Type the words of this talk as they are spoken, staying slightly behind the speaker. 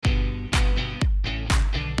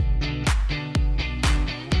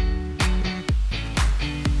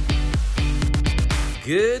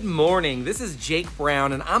Good morning. This is Jake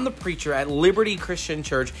Brown, and I'm the preacher at Liberty Christian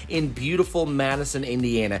Church in beautiful Madison,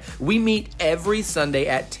 Indiana. We meet every Sunday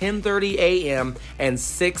at 10:30 a.m. and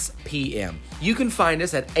 6 p.m. You can find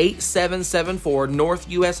us at 8774 North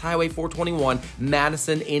US Highway 421,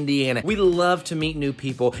 Madison, Indiana. We love to meet new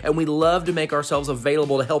people, and we love to make ourselves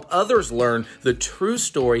available to help others learn the true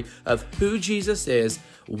story of who Jesus is,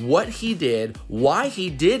 what he did, why he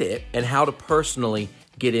did it, and how to personally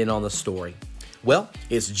get in on the story. Well,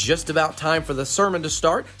 it's just about time for the sermon to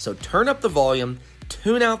start, so turn up the volume,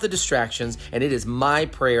 tune out the distractions, and it is my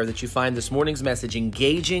prayer that you find this morning's message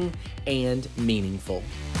engaging and meaningful.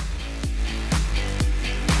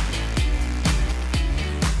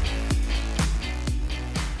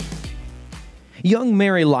 Young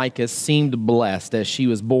Mary Lycus seemed blessed as she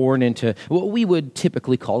was born into what we would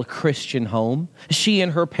typically call a Christian home. She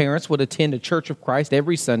and her parents would attend a Church of Christ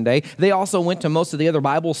every Sunday. They also went to most of the other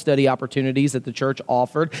Bible study opportunities that the church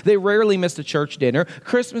offered. They rarely missed a church dinner.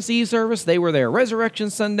 Christmas Eve service, they were there. Resurrection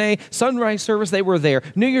Sunday, sunrise service, they were there.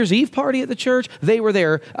 New Year's Eve party at the church, they were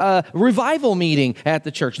there. Revival meeting at the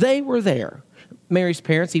church, they were there. Mary's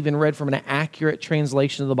parents even read from an accurate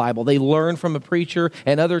translation of the Bible. They learned from a preacher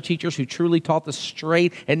and other teachers who truly taught the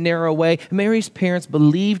straight and narrow way. Mary's parents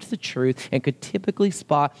believed the truth and could typically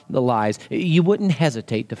spot the lies. You wouldn't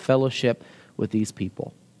hesitate to fellowship with these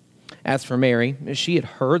people. As for Mary, she had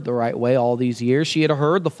heard the right way all these years. She had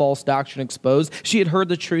heard the false doctrine exposed. She had heard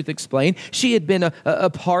the truth explained. She had been a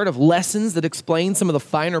part of lessons that explained some of the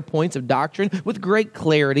finer points of doctrine with great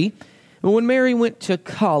clarity. When Mary went to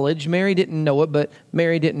college, Mary didn't know it, but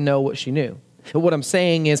Mary didn't know what she knew. What I'm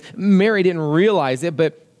saying is, Mary didn't realize it,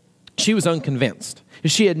 but she was unconvinced.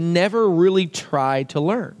 She had never really tried to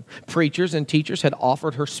learn. Preachers and teachers had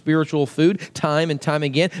offered her spiritual food time and time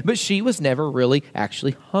again, but she was never really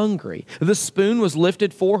actually hungry. The spoon was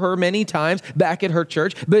lifted for her many times back at her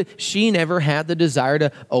church, but she never had the desire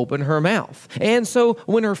to open her mouth. And so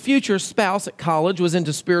when her future spouse at college was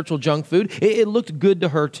into spiritual junk food, it looked good to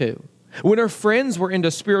her too. When her friends were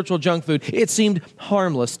into spiritual junk food, it seemed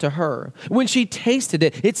harmless to her. When she tasted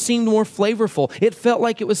it, it seemed more flavorful. It felt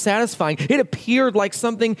like it was satisfying. It appeared like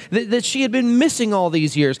something that she had been missing all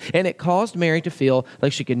these years. And it caused Mary to feel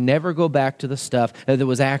like she could never go back to the stuff that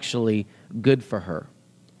was actually good for her.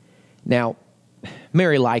 Now,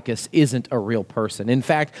 Mary Lycus isn't a real person. In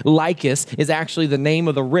fact, Lycus is actually the name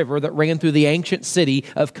of the river that ran through the ancient city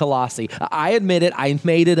of Colossae. I admit it, I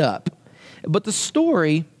made it up. But the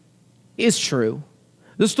story is true.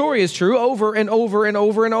 The story is true over and over and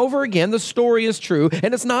over and over again. The story is true,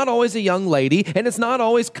 and it's not always a young lady, and it's not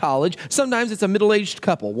always college. Sometimes it's a middle-aged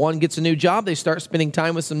couple. One gets a new job, they start spending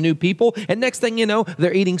time with some new people, and next thing you know,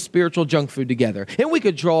 they're eating spiritual junk food together. And we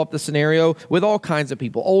could draw up the scenario with all kinds of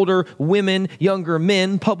people: older, women, younger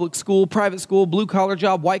men, public school, private school, blue-collar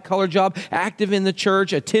job, white-collar job, active in the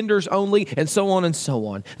church, attenders only, and so on and so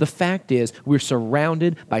on. The fact is, we're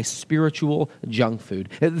surrounded by spiritual junk food.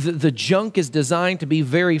 The junk is designed to be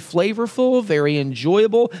very flavorful, very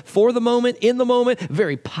enjoyable for the moment, in the moment,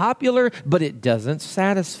 very popular, but it doesn't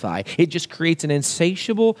satisfy. It just creates an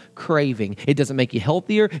insatiable craving. It doesn't make you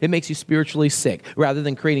healthier, it makes you spiritually sick. Rather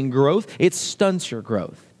than creating growth, it stunts your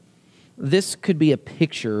growth. This could be a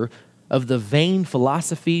picture of the vain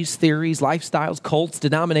philosophies, theories, lifestyles, cults,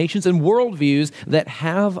 denominations, and worldviews that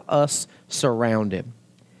have us surrounded.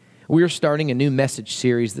 We are starting a new message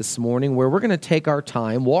series this morning where we're going to take our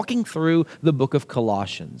time walking through the book of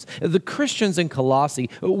Colossians. The Christians in Colossae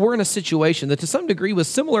were in a situation that to some degree was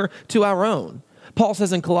similar to our own. Paul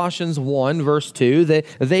says in Colossians 1, verse 2, that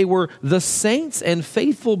they were the saints and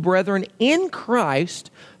faithful brethren in Christ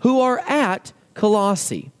who are at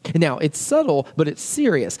Colossae. Now, it's subtle, but it's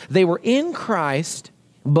serious. They were in Christ,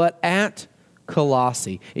 but at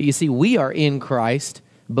Colossae. You see, we are in Christ,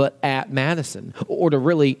 but at Madison. Or to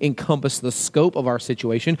really encompass the scope of our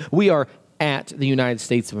situation, we are at the United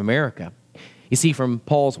States of America. You see, from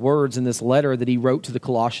Paul's words in this letter that he wrote to the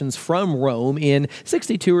Colossians from Rome in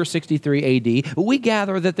 62 or 63 AD, we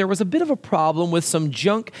gather that there was a bit of a problem with some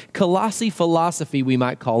junk Colossae philosophy, we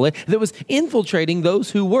might call it, that was infiltrating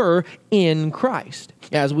those who were in Christ.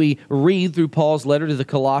 As we read through Paul's letter to the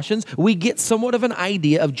Colossians, we get somewhat of an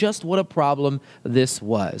idea of just what a problem this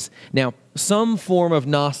was. Now, some form of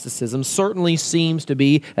Gnosticism certainly seems to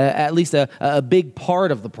be at least a big part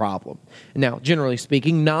of the problem. Now, generally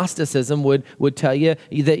speaking, Gnosticism would tell you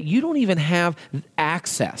that you don't even have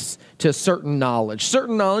access to certain knowledge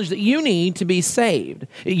that you need to be saved.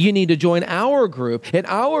 You need to join our group, and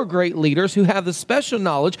our great leaders who have the special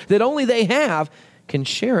knowledge that only they have can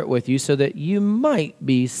share it with you so that you might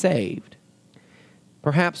be saved.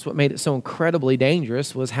 Perhaps what made it so incredibly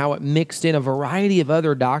dangerous was how it mixed in a variety of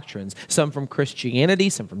other doctrines, some from Christianity,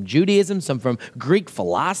 some from Judaism, some from Greek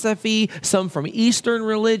philosophy, some from Eastern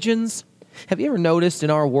religions. Have you ever noticed in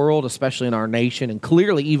our world, especially in our nation, and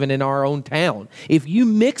clearly even in our own town, if you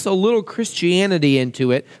mix a little Christianity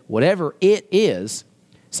into it, whatever it is,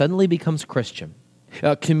 suddenly becomes Christian.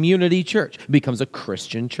 A community church becomes a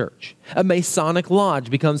Christian church. A Masonic lodge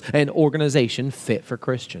becomes an organization fit for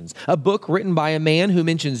Christians. A book written by a man who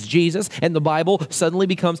mentions Jesus and the Bible suddenly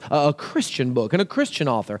becomes a Christian book and a Christian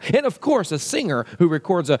author. And of course, a singer who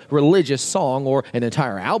records a religious song or an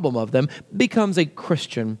entire album of them becomes a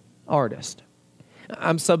Christian artist.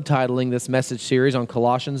 I'm subtitling this message series on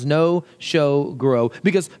Colossians, Know, Show, Grow,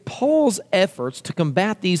 because Paul's efforts to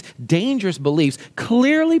combat these dangerous beliefs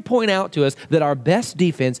clearly point out to us that our best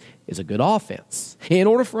defense is a good offense. In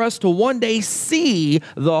order for us to one day see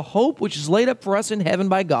the hope which is laid up for us in heaven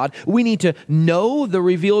by God, we need to know the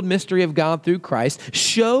revealed mystery of God through Christ,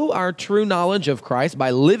 show our true knowledge of Christ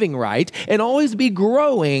by living right, and always be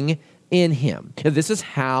growing in Him. This is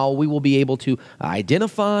how we will be able to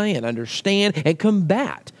identify and understand and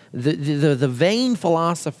combat the vain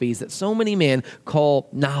philosophies that so many men call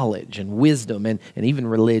knowledge and wisdom and even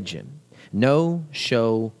religion. Know,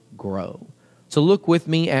 show, grow. So look with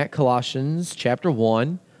me at Colossians chapter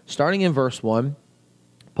 1, starting in verse 1.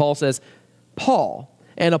 Paul says, Paul,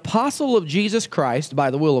 an apostle of Jesus Christ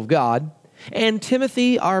by the will of God, and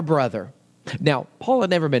Timothy, our brother. Now, Paul had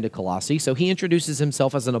never been to Colossae, so he introduces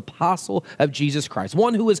himself as an apostle of Jesus Christ,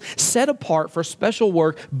 one who was set apart for special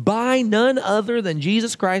work by none other than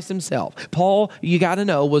Jesus Christ himself. Paul, you got to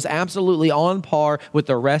know, was absolutely on par with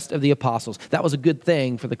the rest of the apostles. That was a good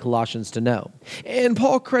thing for the Colossians to know. And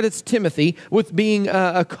Paul credits Timothy with being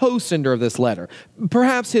a co-sender of this letter.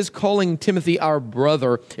 Perhaps his calling Timothy our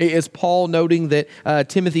brother is Paul noting that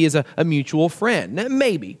Timothy is a mutual friend.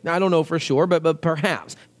 Maybe. I don't know for sure, but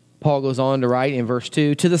perhaps. Paul goes on to write in verse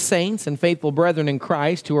 2, To the saints and faithful brethren in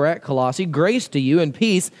Christ who are at Colossae, grace to you and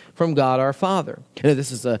peace from God our Father. Now,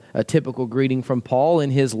 this is a typical greeting from Paul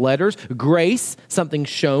in his letters. Grace, something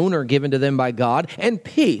shown or given to them by God, and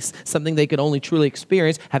peace, something they could only truly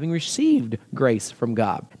experience having received grace from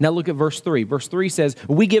God. Now look at verse 3. Verse 3 says,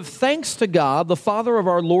 We give thanks to God, the Father of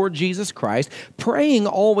our Lord Jesus Christ, praying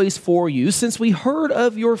always for you, since we heard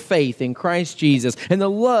of your faith in Christ Jesus and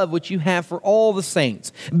the love which you have for all the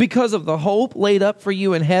saints, because of the hope laid up for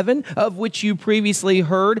you in heaven, of which you previously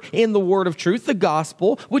heard in the word of truth, the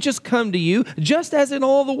gospel, which has come to you, just as in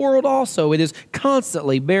all the world also. It is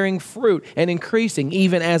constantly bearing fruit and increasing,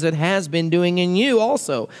 even as it has been doing in you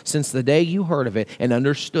also, since the day you heard of it and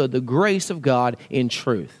understood the grace of God in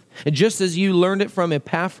truth. And just as you learned it from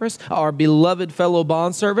Epaphras, our beloved fellow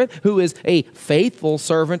bondservant, who is a faithful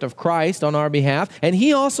servant of Christ on our behalf, and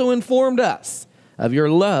he also informed us of your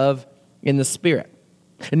love in the Spirit.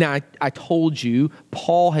 Now, I told you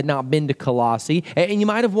Paul had not been to Colossae, and you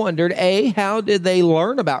might have wondered, A, how did they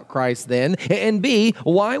learn about Christ then? And B,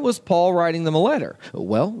 why was Paul writing them a letter?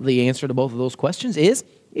 Well, the answer to both of those questions is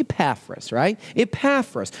Epaphras, right?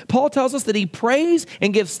 Epaphras. Paul tells us that he prays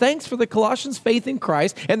and gives thanks for the Colossians' faith in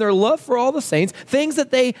Christ and their love for all the saints, things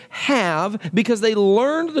that they have because they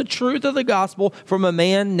learned the truth of the gospel from a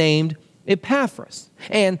man named Epaphras.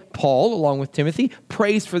 And Paul, along with Timothy,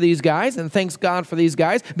 prays for these guys and thanks God for these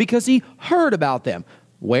guys because he heard about them.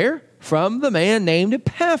 Where? From the man named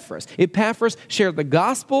Epaphras. Epaphras shared the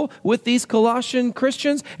gospel with these Colossian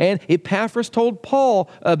Christians, and Epaphras told Paul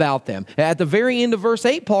about them. At the very end of verse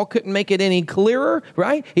 8, Paul couldn't make it any clearer,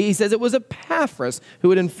 right? He says it was Epaphras who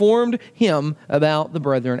had informed him about the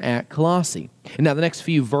brethren at Colossae. Now, the next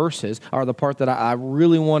few verses are the part that I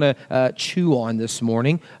really want to chew on this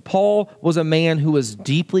morning. Paul was a man who was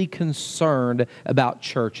deeply concerned about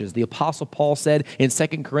churches. The Apostle Paul said in 2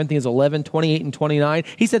 Corinthians 11, 28 and 29,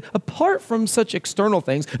 he said, apart from such external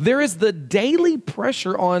things, there is the daily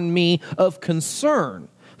pressure on me of concern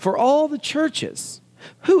for all the churches.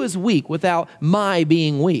 Who is weak without my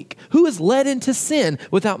being weak? Who is led into sin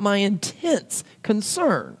without my intense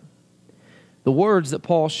concern? The words that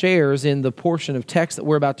Paul shares in the portion of text that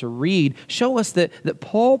we're about to read show us that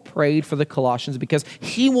Paul prayed for the Colossians because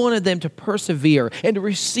he wanted them to persevere and to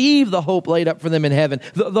receive the hope laid up for them in heaven,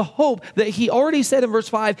 the hope that he already said in verse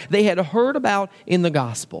 5 they had heard about in the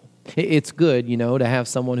gospel. It's good, to have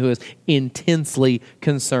someone who is intensely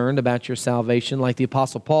concerned about your salvation like the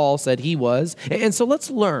Apostle Paul said he was. And so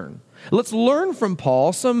let's learn. Let's learn from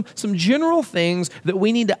Paul some general things that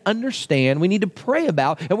we need to understand, we need to pray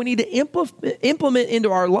about, and we need to implement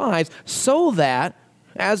into our lives so that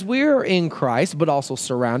As we're in Christ, but also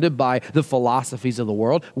surrounded by the philosophies of the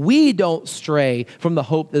world, we don't stray from the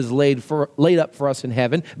hope that is laid up for us in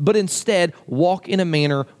heaven, but instead walk in a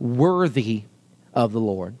manner worthy of the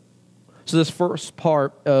Lord. So this first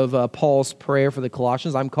part of Paul's prayer for the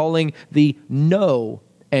Colossians, I'm calling the know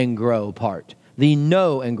and grow part. The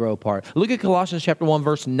know and grow part. Look at Colossians chapter 1,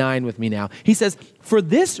 verse 9 with me now. He says, for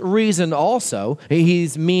this reason also,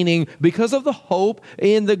 he's meaning because of the hope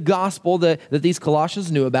in the gospel that these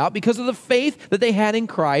Colossians knew about, because of the faith that they had in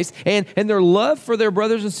Christ, and their love for their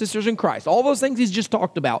brothers and sisters in Christ. All those things he's just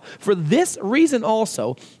talked about. For this reason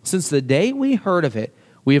also, since the day we heard of it,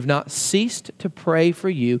 we have not ceased to pray for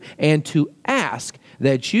you and to ask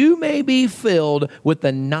that you may be filled with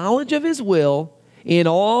the knowledge of his will in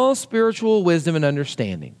all spiritual wisdom and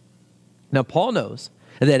understanding. Now, Paul knows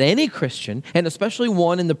that any Christian, and especially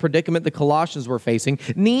one in the predicament the Colossians were facing,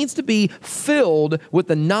 needs to be filled with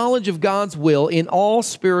the knowledge of God's will in all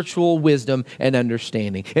spiritual wisdom and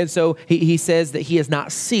understanding. And so he says that he has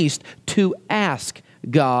not ceased to ask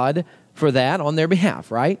God for that on their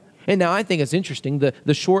behalf, right? And now I think it's interesting,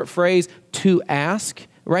 the short phrase, to ask,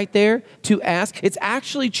 right there, to ask, it's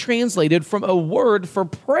actually translated from a word for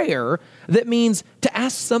prayer that means to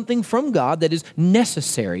ask something from God that is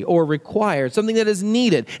necessary or required, something that is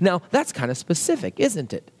needed. Now, that's kind of specific,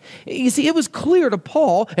 isn't it? You see, it was clear to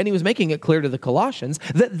Paul, and he was making it clear to the Colossians,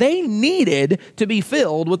 that they needed to be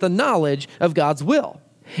filled with the knowledge of God's will.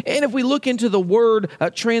 And if we look into the word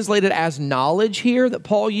translated as knowledge here that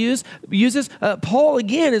Paul uses, Paul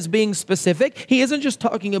again is being specific. He isn't just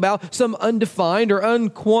talking about some undefined or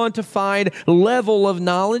unquantified level of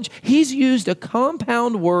knowledge. He's used a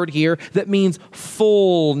compound word here that means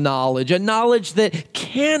full knowledge, a knowledge that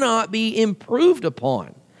cannot be improved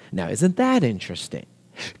upon. Now, isn't that interesting?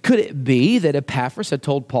 Could it be that Epaphras had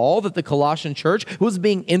told Paul that the Colossian church was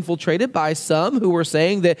being infiltrated by some who were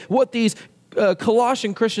saying that what these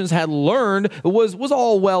Colossian Christians had learned was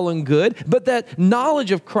all well and good, but that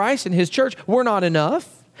knowledge of Christ and his church were not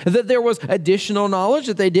enough? That there was additional knowledge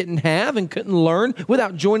that they didn't have and couldn't learn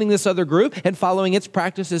without joining this other group and following its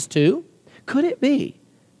practices too? Could it be?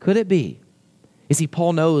 Could it be? You see,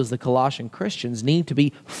 Paul knows the Colossian Christians need to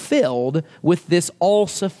be filled with this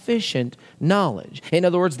all-sufficient knowledge. In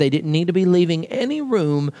other words, they didn't need to be leaving any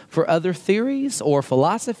room for other theories or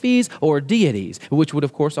philosophies or deities, which would,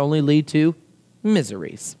 of course, only lead to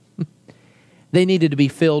miseries. They needed to be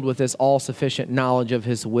filled with this all-sufficient knowledge of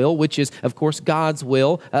his will, which is, of course, God's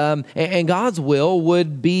will. And God's will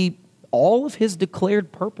would be all of his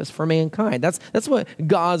declared purpose for mankind. That's what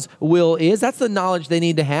God's will is. That's the knowledge they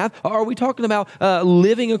need to have. Are we talking about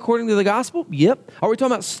living according to the gospel? Yep. Are we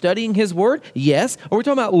talking about studying his word? Yes. Are we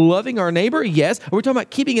talking about loving our neighbor? Yes. Are we talking about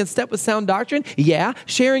keeping in step with sound doctrine? Yeah.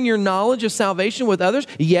 Sharing your knowledge of salvation with others?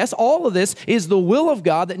 Yes. All of this is the will of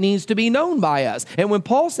God that needs to be known by us. And when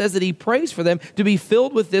Paul says that he prays for them to be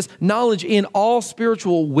filled with this knowledge in all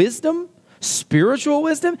spiritual wisdom,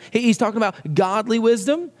 he's talking about godly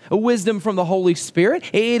wisdom, a wisdom from the Holy Spirit.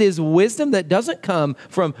 It is wisdom that doesn't come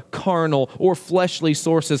from carnal or fleshly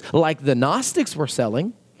sources like the Gnostics were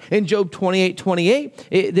selling. In Job 28:28,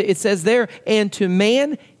 it says there, and to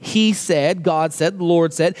man he said, God said, the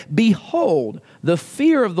Lord said, behold, the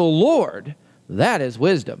fear of the Lord, that is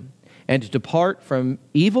wisdom, and to depart from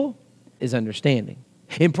evil is understanding.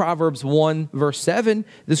 In Proverbs 1, verse 7,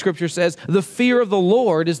 the scripture says, the fear of the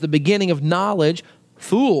Lord is the beginning of knowledge.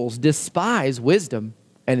 Fools despise wisdom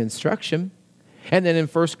and instruction. And then in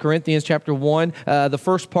 1 Corinthians chapter 1, the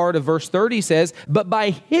first part of verse 30 says, but by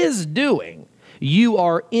his doing you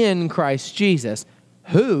are in Christ Jesus,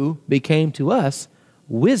 who became to us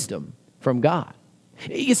wisdom from God.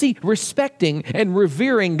 You see, respecting and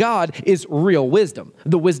revering God is real wisdom,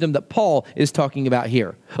 the wisdom that Paul is talking about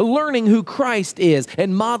here. Learning who Christ is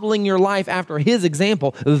and modeling your life after his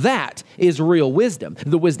example, that is real wisdom,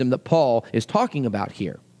 the wisdom that Paul is talking about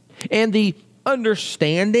here. And the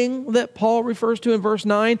understanding that Paul refers to in verse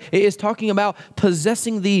 9 is talking about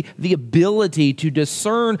possessing the ability to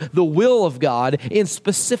discern the will of God in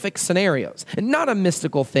specific scenarios. Not a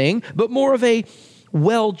mystical thing, but more of a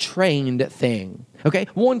well-trained thing. Okay,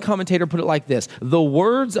 one commentator put it like this: the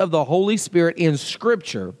words of the Holy Spirit in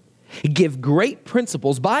Scripture give great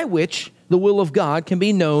principles by which the will of God can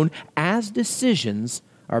be known as decisions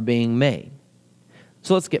are being made.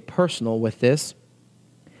 So let's get personal with this.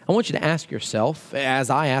 I want you to ask yourself,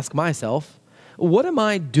 as I ask myself, what am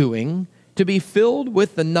I doing to be filled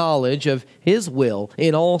with the knowledge of his will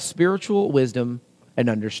in all spiritual wisdom and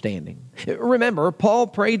understanding? Remember, Paul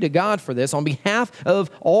prayed to God for this on behalf of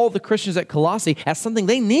all the Christians at Colossae as something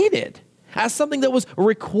they needed, as something that was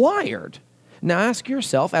required. Now ask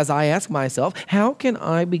yourself, as I ask myself, how can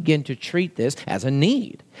I begin to treat this as a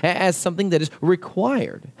need, as something that is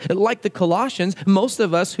required? Like the Colossians, most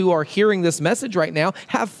of us who are hearing this message right now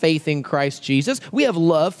have faith in Christ Jesus. We have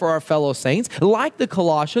love for our fellow saints. Like the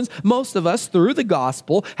Colossians, most of us through the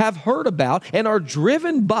gospel have heard about and are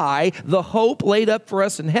driven by the hope laid up for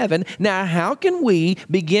us in heaven. Now, how can we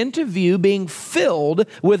begin to view being filled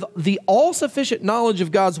with the all-sufficient knowledge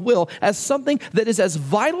of God's will as something that is as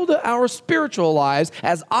vital to our spiritual lives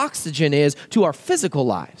as oxygen is to our physical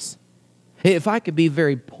lives? If I could be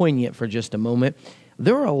very poignant for just a moment,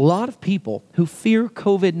 there are a lot of people who fear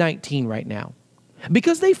COVID-19 right now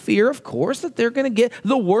because they fear, of course, that they're going to get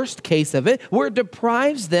the worst case of it, where it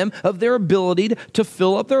deprives them of their ability to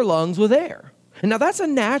fill up their lungs with air. And now, that's a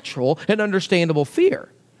natural and understandable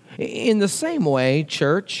fear. In the same way,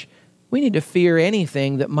 church, we need to fear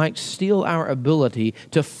anything that might steal our ability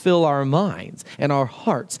to fill our minds and our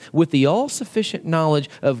hearts with the all-sufficient knowledge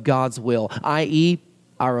of God's will, i.e.,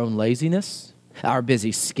 our own laziness, our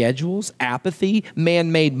busy schedules, apathy,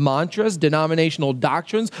 man-made mantras, denominational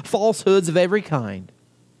doctrines, falsehoods of every kind.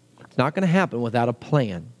 It's not going to happen without a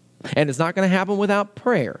plan. And it's not going to happen without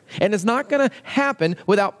prayer. And it's not going to happen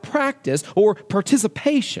without practice or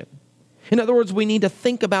participation. In other words, we need to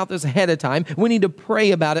think about this ahead of time. We need to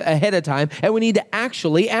pray about it ahead of time. And we need to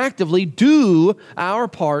actually, actively do our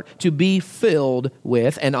part to be filled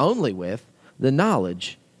with, and only with, the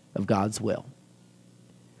knowledge of God's will.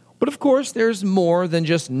 But of course, there's more than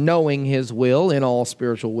just knowing His will in all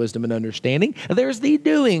spiritual wisdom and understanding. There's the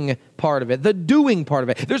doing part of it, the doing part of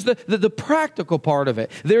it. There's the practical part of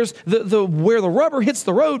it. There's the where the rubber hits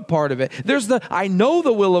the road part of it. There's the I know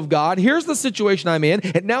the will of God. Here's the situation I'm in,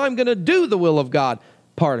 and now I'm going to do the will of God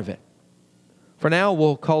part of it. For now,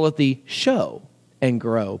 we'll call it the show and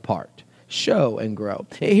grow part. Show and grow.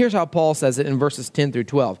 Here's how Paul says it in verses 10 through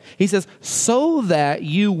 12. He says, so that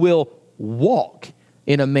you will walk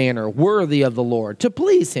in a manner worthy of the Lord, to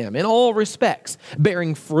please Him in all respects,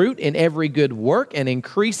 bearing fruit in every good work and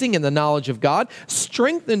increasing in the knowledge of God,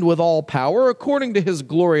 strengthened with all power according to His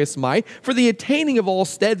glorious might, for the attaining of all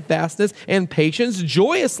steadfastness and patience,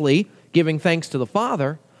 joyously giving thanks to the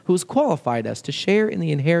Father who has qualified us to share in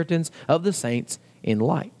the inheritance of the saints in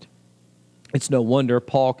light. It's no wonder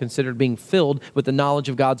Paul considered being filled with the knowledge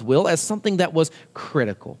of God's will as something that was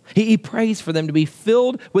critical. He prays for them to be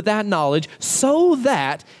filled with that knowledge so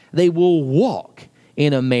that they will walk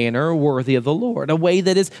in a manner worthy of the Lord, a way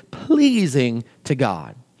that is pleasing to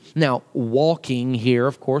God. Now, walking here,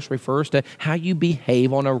 of course, refers to how you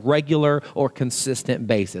behave on a regular or consistent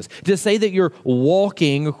basis. To say that you're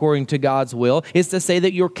walking according to God's will is to say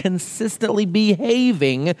that you're consistently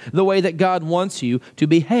behaving the way that God wants you to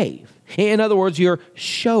behave. In other words, you're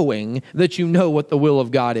showing that you know what the will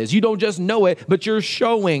of God is. You don't just know it, but you're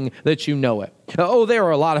showing that you know it. Oh, there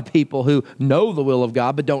are a lot of people who know the will of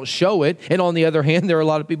God but don't show it. And on the other hand, there are a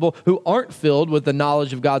lot of people who aren't filled with the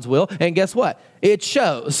knowledge of God's will. And guess what? It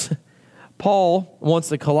shows. Paul wants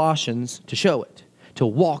the Colossians to show it, to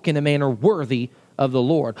walk in a manner worthy of the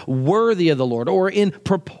Lord, or in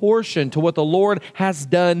proportion to what the Lord has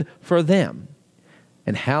done for them.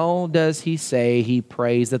 And how does he say he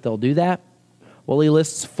prays that they'll do that? Well, he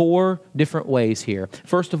lists 4 different ways here.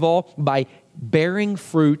 First of all, by bearing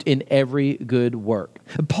fruit in every good work.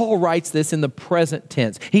 Paul writes this in the present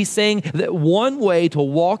tense. He's saying that one way to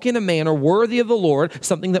walk in a manner worthy of the Lord,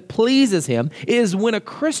 something that pleases Him, is when a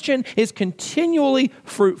Christian is continually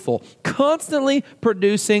fruitful, constantly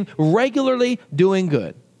producing, regularly doing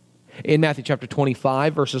good. In Matthew chapter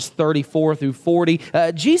 25, verses 34 through 40,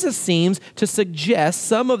 Jesus seems to suggest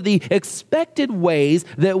some of the expected ways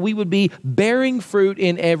that we would be bearing fruit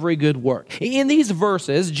in every good work. In these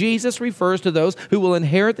verses, Jesus refers to those who will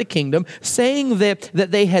inherit the kingdom, saying that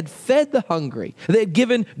they had fed the hungry, they had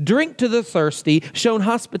given drink to the thirsty, shown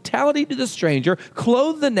hospitality to the stranger,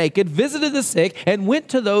 clothed the naked, visited the sick, and went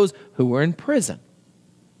to those who were in prison.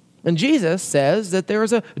 And Jesus says that there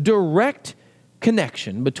is a direct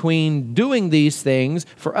connection between doing these things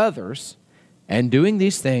for others and doing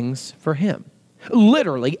these things for Him.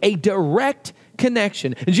 Literally, a direct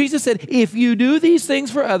connection. Jesus said, if you do these things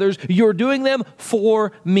for others, you're doing them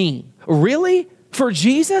for me. Really? For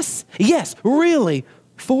Jesus? Yes, really,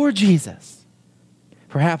 for Jesus.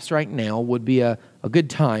 Perhaps right now would be a good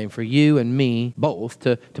time for you and me both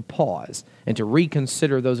to pause and to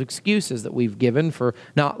reconsider those excuses that we've given for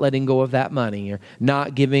not letting go of that money, or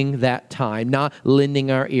not giving that time, not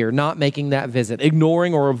lending our ear, not making that visit,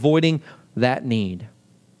 ignoring or avoiding that need.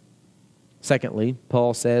 Secondly,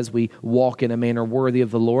 Paul says we walk in a manner worthy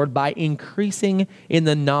of the Lord by increasing in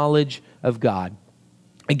the knowledge of God.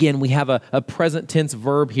 Again, we have a present tense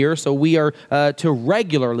verb here, so we are to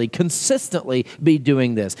regularly, consistently be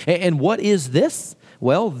doing this. And what is this?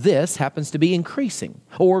 Well, this happens to be increasing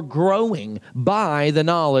or growing by the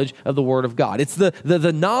knowledge of the Word of God. It's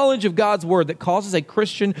the knowledge of God's Word that causes a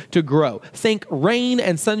Christian to grow. Think rain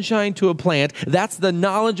and sunshine to a plant. That's the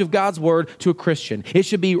knowledge of God's Word to a Christian. It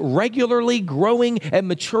should be regularly growing and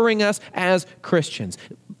maturing us as Christians.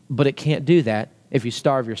 But it can't do that if you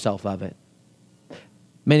starve yourself of it.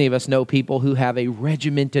 Many of us know people who have a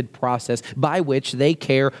regimented process by which they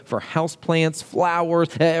care for houseplants, flowers,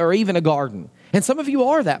 or even a garden. And some of you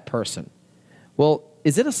are that person. Well,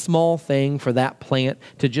 is it a small thing for that plant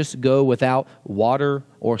to just go without water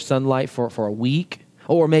or sunlight for a week,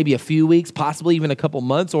 or maybe a few weeks, possibly even a couple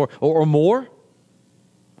months or more?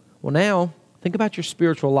 Well, now, think about your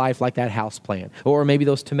spiritual life like that house plant, or maybe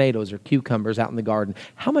those tomatoes or cucumbers out in the garden.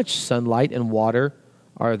 How much sunlight and water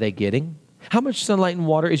are they getting? How much sunlight and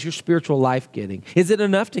water is your spiritual life getting? Is it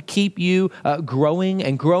enough to keep you growing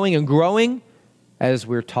and growing and growing as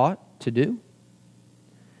we're taught to do?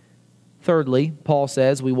 Thirdly, Paul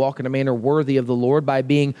says we walk in a manner worthy of the Lord by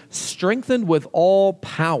being strengthened with all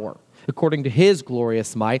power, according to his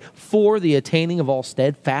glorious might, for the attaining of all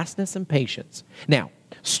steadfastness and patience. Now,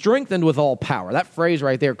 strengthened with all power. That phrase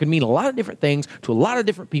right there could mean a lot of different things to a lot of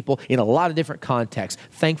different people in a lot of different contexts.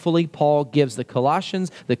 Thankfully, Paul gives the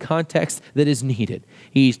Colossians the context that is needed.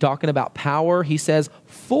 He's talking about power. He says,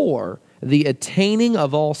 for the attaining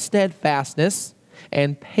of all steadfastness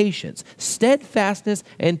and patience. Steadfastness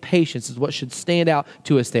and patience is what should stand out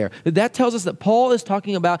to us there. That tells us that Paul is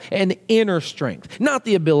talking about an inner strength, not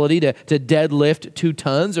the ability to deadlift 2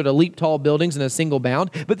 tons or to leap tall buildings in a single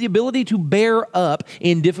bound, but the ability to bear up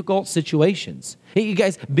in difficult situations. Hey, you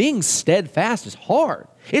guys, being steadfast is hard.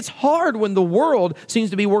 It's hard when the world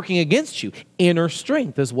seems to be working against you. Inner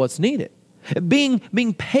strength is what's needed. Being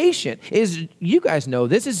patient is, you guys know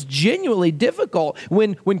this, is genuinely difficult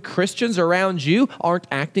when Christians around you aren't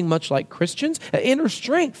acting much like Christians. Inner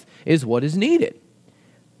strength is what is needed.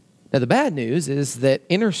 Now, the bad news is that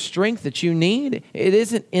inner strength that you need, it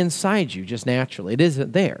isn't inside you just naturally. It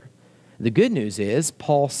isn't there. The good news is,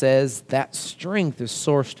 Paul says that strength is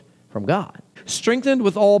sourced from God. Strengthened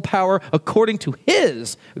with all power according to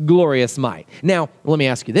his glorious might. Now, let me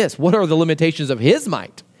ask you this. What are the limitations of his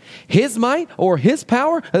might? His might or his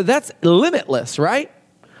power, that's limitless, right?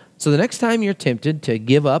 So the next time you're tempted to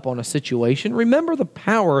give up on a situation, remember the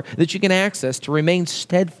power that you can access to remain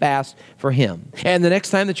steadfast for him. And the next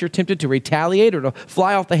time that you're tempted to retaliate or to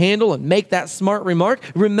fly off the handle and make that smart remark,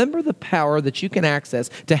 remember the power that you can access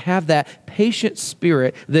to have that patient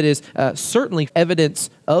spirit that is certainly evidence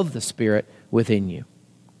of the Spirit within you.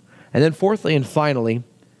 And then fourthly and finally,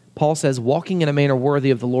 Paul says walking in a manner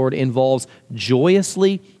worthy of the Lord involves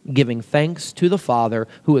joyously giving thanks to the Father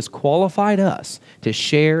who has qualified us to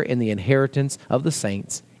share in the inheritance of the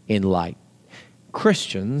saints in light.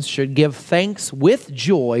 Christians should give thanks with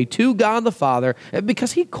joy to God the Father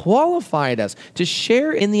because he qualified us to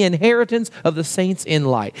share in the inheritance of the saints in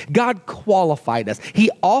light. God qualified us.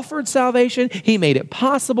 He offered salvation. He made it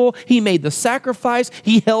possible. He made the sacrifice.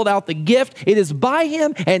 He held out the gift. It is by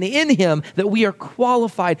him and in him that we are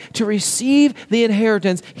qualified to receive the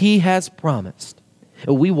inheritance he has promised.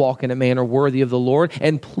 We walk in a manner worthy of the Lord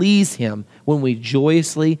and please him when we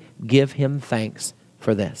joyously give him thanks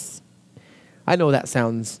for this. I know that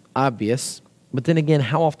sounds obvious, but then again,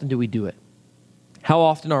 how often do we do it? How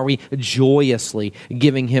often are we joyously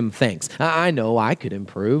giving him thanks? I know I could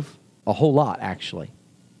improve a whole lot, actually.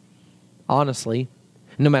 Honestly,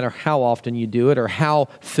 no matter how often you do it or how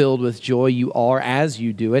filled with joy you are as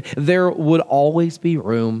you do it, there would always be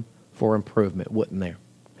room for improvement, wouldn't there?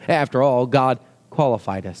 After all, God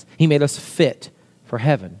qualified us. He made us fit for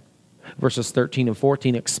heaven. Verses 13 and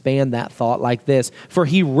 14 expand that thought like this. For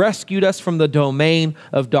he rescued us from the domain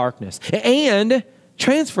of darkness and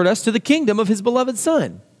transferred us to the kingdom of his beloved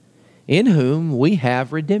Son, in whom we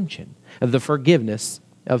have redemption, the forgiveness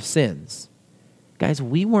of sins. Guys,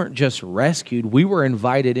 we weren't just rescued, we were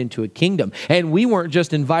invited into a kingdom. And we weren't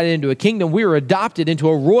just invited into a kingdom, we were adopted into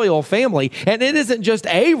a royal family. And it isn't just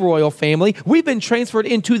a royal family, we've been transferred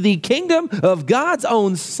into the kingdom of God's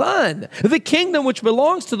own Son, the kingdom which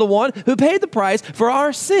belongs to the one who paid the price for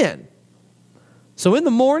our sin. So in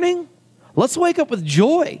the morning, let's wake up with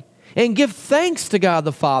joy and give thanks to God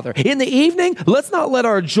the Father. In the evening, let's not let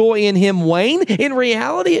our joy in Him wane. In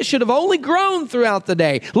reality, it should have only grown throughout the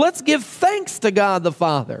day. Let's give thanks to God the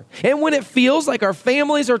Father. And when it feels like our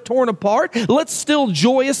families are torn apart, let's still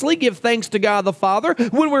joyously give thanks to God the Father.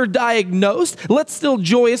 When we're diagnosed, let's still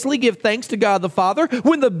joyously give thanks to God the Father.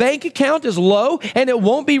 When the bank account is low and it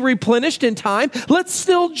won't be replenished in time, let's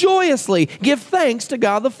still joyously give thanks to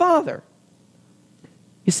God the Father.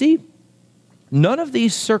 You see, none of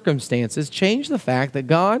these circumstances change the fact that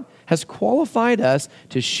God has qualified us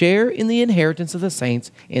to share in the inheritance of the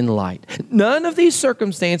saints in light. None of these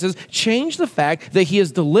circumstances change the fact that He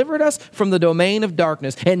has delivered us from the domain of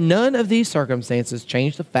darkness. And none of these circumstances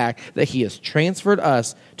change the fact that He has transferred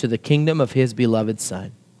us to the kingdom of His beloved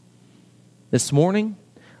Son. This morning,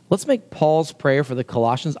 let's make Paul's prayer for the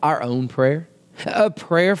Colossians our own prayer. A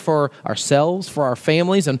prayer for ourselves, for our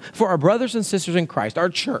families, and for our brothers and sisters in Christ, our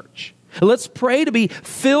church. Let's pray to be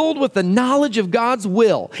filled with the knowledge of God's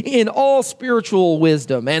will in all spiritual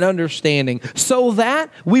wisdom and understanding, so that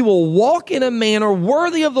we will walk in a manner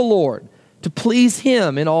worthy of the Lord, to please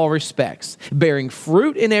Him in all respects, bearing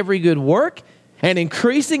fruit in every good work and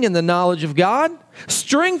increasing in the knowledge of God,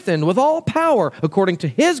 strengthened with all power according to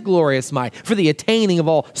His glorious might, for the attaining of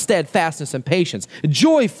all steadfastness and patience,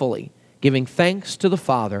 joyfully giving thanks to the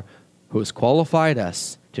Father who has qualified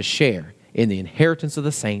us to share in the inheritance of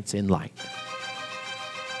the saints in light.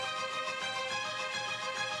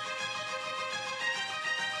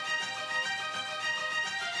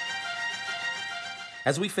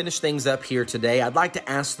 As we finish things up here today, I'd like to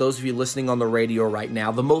ask those of you listening on the radio right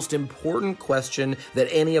now the most important question that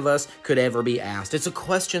any of us could ever be asked. It's a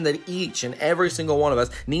question that each and every single one of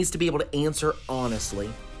us needs to be able to answer honestly.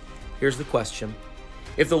 Here's the question.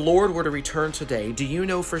 If the Lord were to return today, do you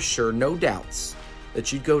know for sure, no doubts,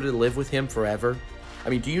 that you'd go to live with Him forever? I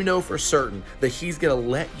mean, do you know for certain that He's going to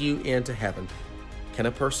let you into heaven? Can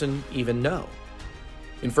a person even know?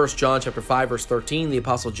 In 1 John chapter 5, verse 13, the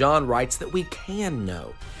Apostle John writes that we can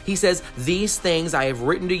know. He says, "These things I have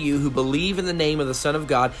written to you who believe in the name of the Son of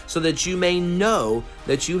God, so that you may know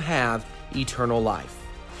that you have eternal life."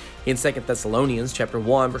 In 2 Thessalonians chapter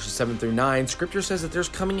 1, verses 7 through 9, Scripture says that there's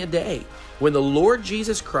coming a day when the Lord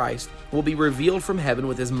Jesus Christ will be revealed from heaven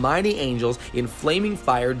with His mighty angels in flaming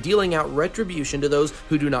fire, dealing out retribution to those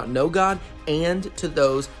who do not know God and to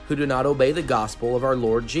those who do not obey the gospel of our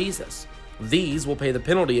Lord Jesus. These will pay the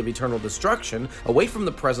penalty of eternal destruction away from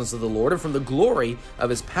the presence of the Lord and from the glory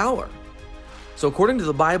of His power. So according to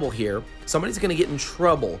the Bible here, somebody's going to get in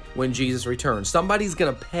trouble when Jesus returns. Somebody's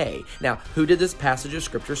going to pay. Now, who did this passage of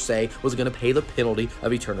Scripture say was going to pay the penalty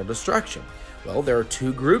of eternal destruction? Well, there are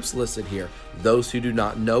two groups listed here. Those who do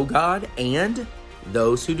not know God and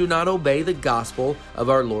those who do not obey the gospel of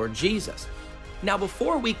our Lord Jesus. Now,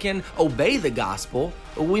 before we can obey the gospel,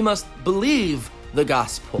 we must believe the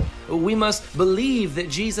gospel. We must believe that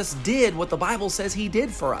Jesus did what the Bible says He did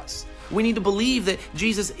for us. We need to believe that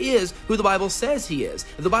Jesus is who the Bible says He is.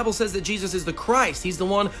 The Bible says that Jesus is the Christ. He's the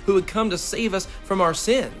one who would come to save us from our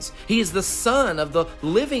sins. He is the Son of the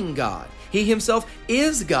living God. He Himself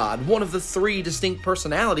is God, one of the three distinct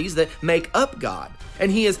personalities that make up God.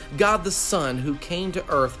 And He is God the Son who came to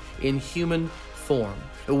earth in human form.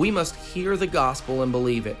 We must hear the gospel and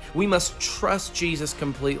believe it. We must trust Jesus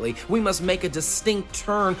completely. We must make a distinct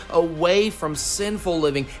turn away from sinful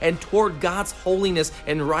living and toward God's holiness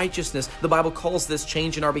and righteousness. The Bible calls this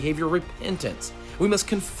change in our behavior repentance. We must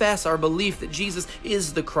confess our belief that Jesus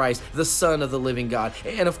is the Christ, the Son of the living God.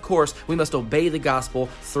 And of course, we must obey the gospel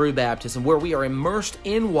through baptism, where we are immersed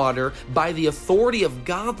in water by the authority of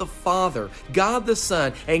God the Father, God the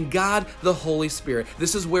Son, and God the Holy Spirit.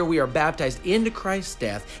 This is where we are baptized into Christ's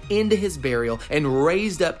death, into His burial, and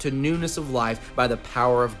raised up to newness of life by the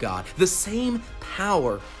power of God. The same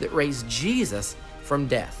power that raised Jesus from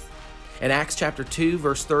death. In Acts chapter 2,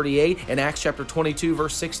 verse 38, and Acts chapter 22,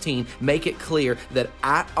 verse 16, make it clear that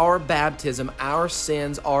at our baptism, our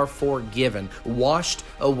sins are forgiven, washed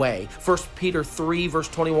away. 1 Peter 3, verse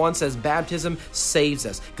 21 says baptism saves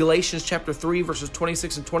us. Galatians chapter 3, verses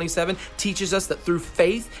 26 and 27 teaches us that through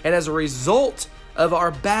faith and as a result of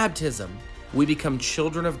our baptism, we become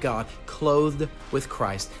children of God, clothed with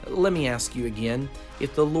Christ. Let me ask you again,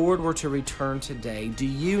 if the Lord were to return today, do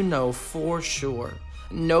you know for sure,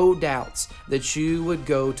 no doubts, that you would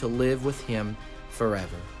go to live with Him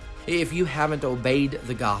forever? If you haven't obeyed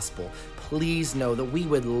the gospel, please know that we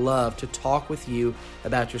would love to talk with you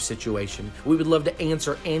about your situation. We would love to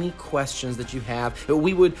answer any questions that you have.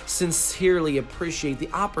 We would sincerely appreciate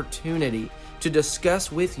the opportunity to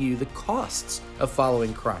discuss with you the costs of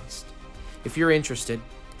following Christ. If you're interested,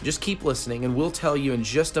 Just keep listening, and we'll tell you in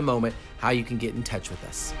just a moment how you can get in touch with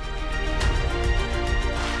us.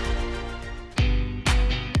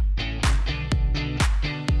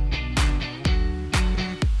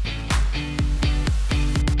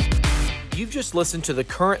 You've just listened to the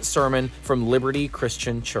current sermon from Liberty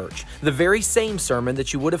Christian Church, the very same sermon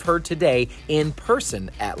that you would have heard today in person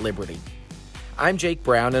at Liberty. I'm Jake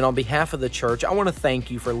Brown, and on behalf of the church, I want to thank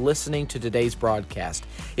you for listening to today's broadcast.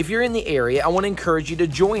 If you're in the area, I want to encourage you to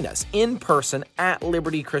join us in person at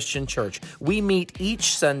Liberty Christian Church. We meet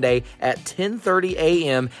each Sunday at 10:30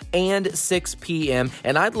 a.m. and 6 p.m.,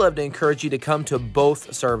 and I'd love to encourage you to come to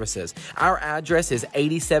both services. Our address is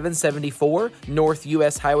 8774 North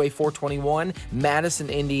US Highway 421, Madison,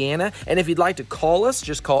 Indiana, and if you'd like to call us,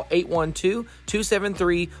 just call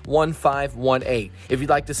 812-273-1518. If you'd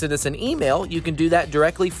like to send us an email, you can do that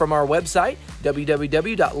directly from our website,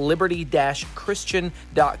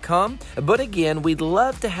 www.liberty-christian.com. But again, we'd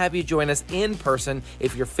love to have you join us in person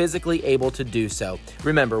if you're physically able to do so.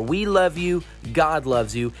 Remember, we love you, God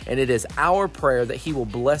loves you, and it is our prayer that He will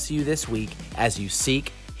bless you this week as you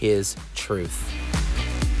seek His truth.